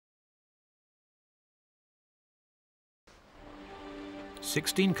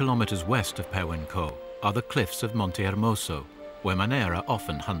16 kilometers west of Pampas are the cliffs of Monte Hermoso, where Manera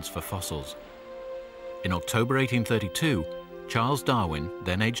often hunts for fossils. In October 1832, Charles Darwin,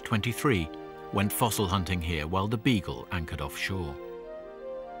 then aged 23, went fossil hunting here while the Beagle anchored offshore.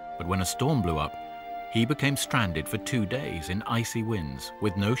 But when a storm blew up, he became stranded for 2 days in icy winds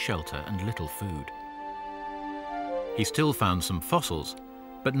with no shelter and little food. He still found some fossils,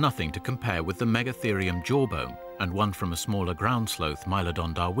 but nothing to compare with the Megatherium jawbone and one from a smaller ground sloth,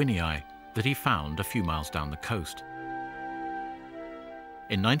 Mylodon darwinii, that he found a few miles down the coast.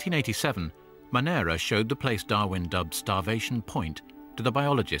 In 1987, Manera showed the place Darwin dubbed Starvation Point to the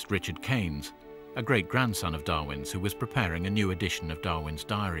biologist Richard Keynes, a great-grandson of Darwin's who was preparing a new edition of Darwin's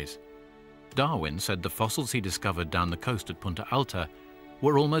diaries. Darwin said the fossils he discovered down the coast at Punta Alta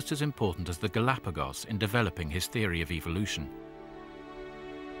were almost as important as the Galapagos in developing his theory of evolution.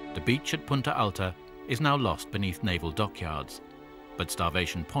 The beach at Punta Alta is now lost beneath naval dockyards, but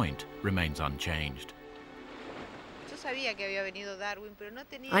Starvation Point remains unchanged.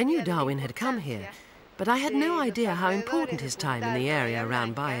 I knew Darwin had come here, but I had no idea how important his time in the area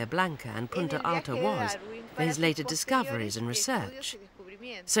around Bahia Blanca and Punta Alta was for his later discoveries and research.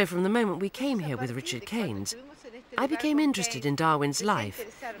 So from the moment we came here with Richard Keynes, I became interested in Darwin's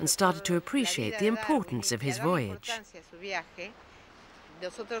life and started to appreciate the importance of his voyage.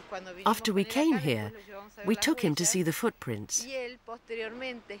 After we came here, we took him to see the footprints.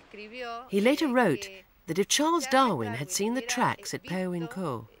 He later wrote that if Charles Darwin had seen the tracks at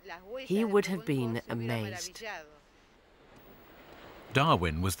Pampas, he would have been amazed.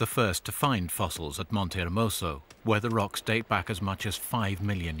 Darwin was the first to find fossils at Monte Hermoso, where the rocks date back as much as 5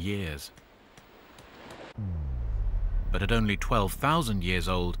 million years. But at only 12,000 years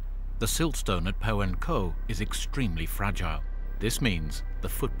old, the siltstone at Pampas is extremely fragile. This means the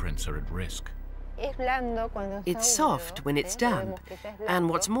footprints are at risk. It's soft when it's damp, and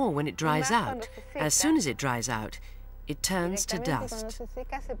what's more, when it dries out, as soon as it dries out, it turns to dust.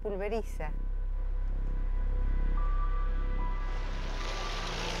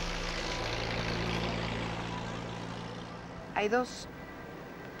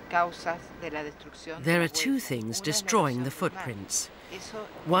 There are two things destroying the footprints.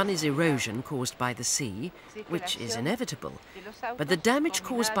 One is erosion caused by the sea, which is inevitable, but the damage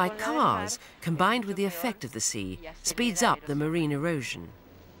caused by cars, combined with the effect of the sea, speeds up the marine erosion.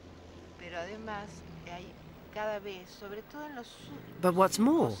 But what's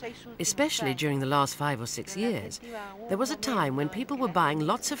more, especially during the last 5 or 6 years, there was a time when people were buying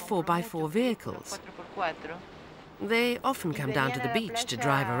lots of 4x4 vehicles. They often come down to the beach to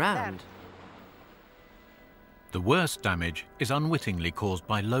drive around. The worst damage is unwittingly caused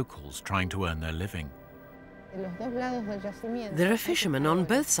by locals trying to earn their living. There are fishermen on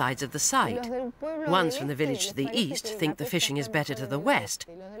both sides of the site. Ones from the village to the east think the fishing is better to the west,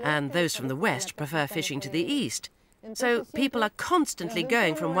 and those from the west prefer fishing to the east. So people are constantly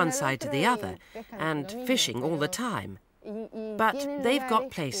going from one side to the other, and fishing all the time. But they've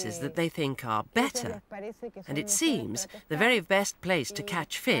got places that they think are better, and it seems the very best place to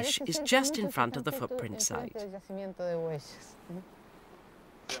catch fish is just in front of the footprint site.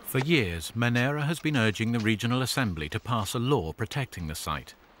 For years, Manera has been urging the Regional Assembly to pass a law protecting the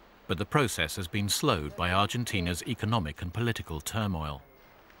site, but the process has been slowed by Argentina's economic and political turmoil.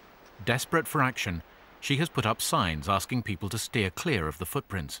 Desperate for action, she has put up signs asking people to steer clear of the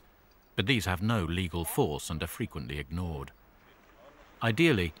footprints, but these have no legal force and are frequently ignored.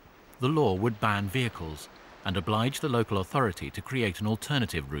 Ideally, the law would ban vehicles and oblige the local authority to create an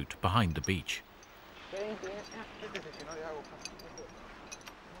alternative route behind the beach.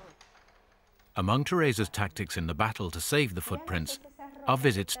 Among Teresa's tactics in the battle to save the footprints are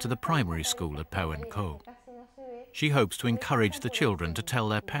visits to the primary school at Pampas. She hopes to encourage the children to tell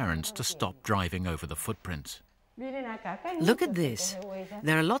their parents to stop driving over the footprints. Look at this.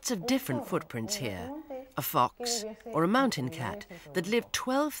 There are lots of different footprints here. A fox or a mountain cat that lived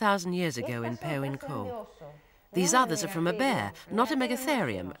 12,000 years ago in Pampas. These others are from a bear, not a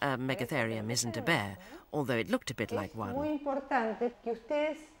megatherium. A megatherium isn't a bear, although it looked a bit like one.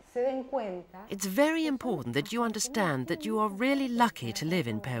 It's very important that you understand that you are really lucky to live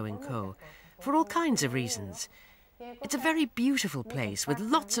in Pampas, for all kinds of reasons. It's a very beautiful place with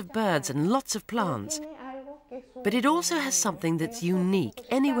lots of birds and lots of plants. But it also has something that's unique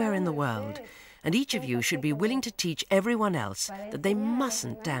anywhere in the world, and each of you should be willing to teach everyone else that they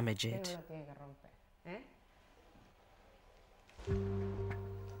mustn't damage it.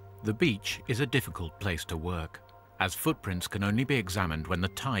 The beach is a difficult place to work, as footprints can only be examined when the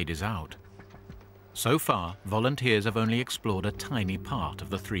tide is out. So far, volunteers have only explored a tiny part of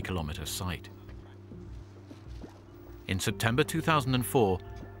the 3-kilometer site. In September 2004,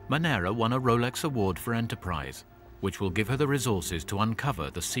 Manera won a Rolex Award for Enterprise, which will give her the resources to uncover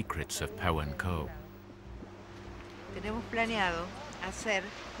the secrets of Pawenko.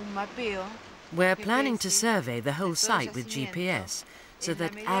 We're planning to survey the whole site with GPS, so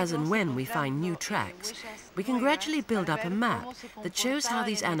that as and when we find new tracks, we can gradually build up a map that shows how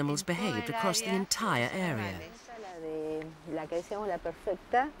these animals behaved across the entire area.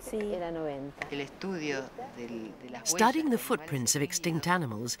 Studying the footprints of extinct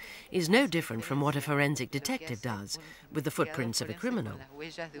animals is no different from what a forensic detective does with the footprints of a criminal.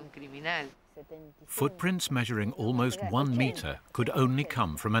 Footprints measuring almost 1 meter could only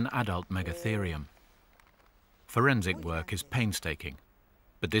come from an adult megatherium. Forensic work is painstaking,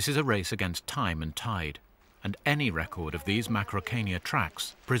 but this is a race against time and tide, and any record of these Macrauchenia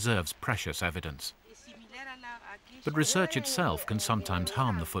tracks preserves precious evidence. But research itself can sometimes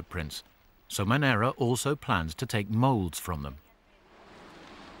harm the footprints, so Manera also plans to take molds from them.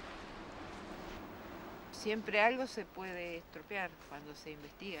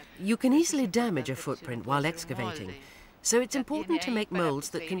 You can easily damage a footprint while excavating, so it's important to make molds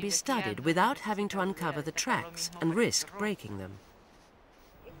that can be studied without having to uncover the tracks and risk breaking them.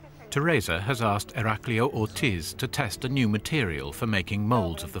 Teresa has asked Heraclio Ortiz to test a new material for making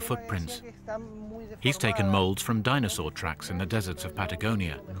molds of the footprints. He's taken molds from dinosaur tracks in the deserts of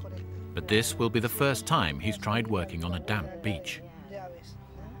Patagonia, but this will be the first time he's tried working on a damp beach.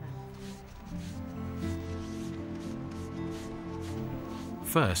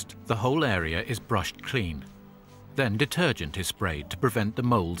 First, the whole area is brushed clean. Then detergent is sprayed to prevent the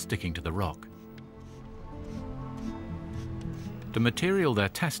mold sticking to the rock. The material they're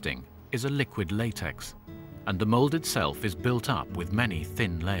testing is a liquid latex, and the mold itself is built up with many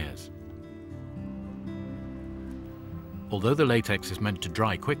thin layers. Although the latex is meant to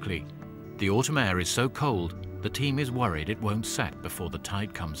dry quickly, the autumn air is so cold, the team is worried it won't set before the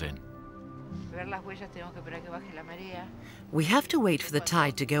tide comes in. We have to wait for the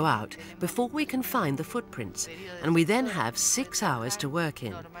tide to go out before we can find the footprints, and we then have 6 hours to work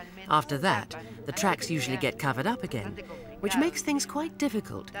in. After that, the tracks usually get covered up again, which makes things quite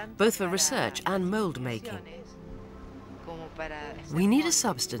difficult, both for research and mold making. We need a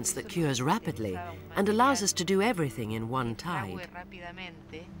substance that cures rapidly and allows us to do everything in one tide.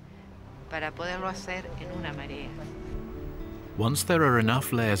 Once there are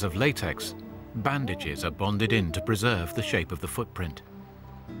enough layers of latex, bandages are bonded in to preserve the shape of the footprint.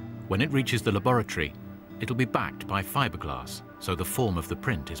 When it reaches the laboratory, it'll be backed by fiberglass, so the form of the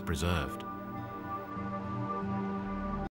print is preserved.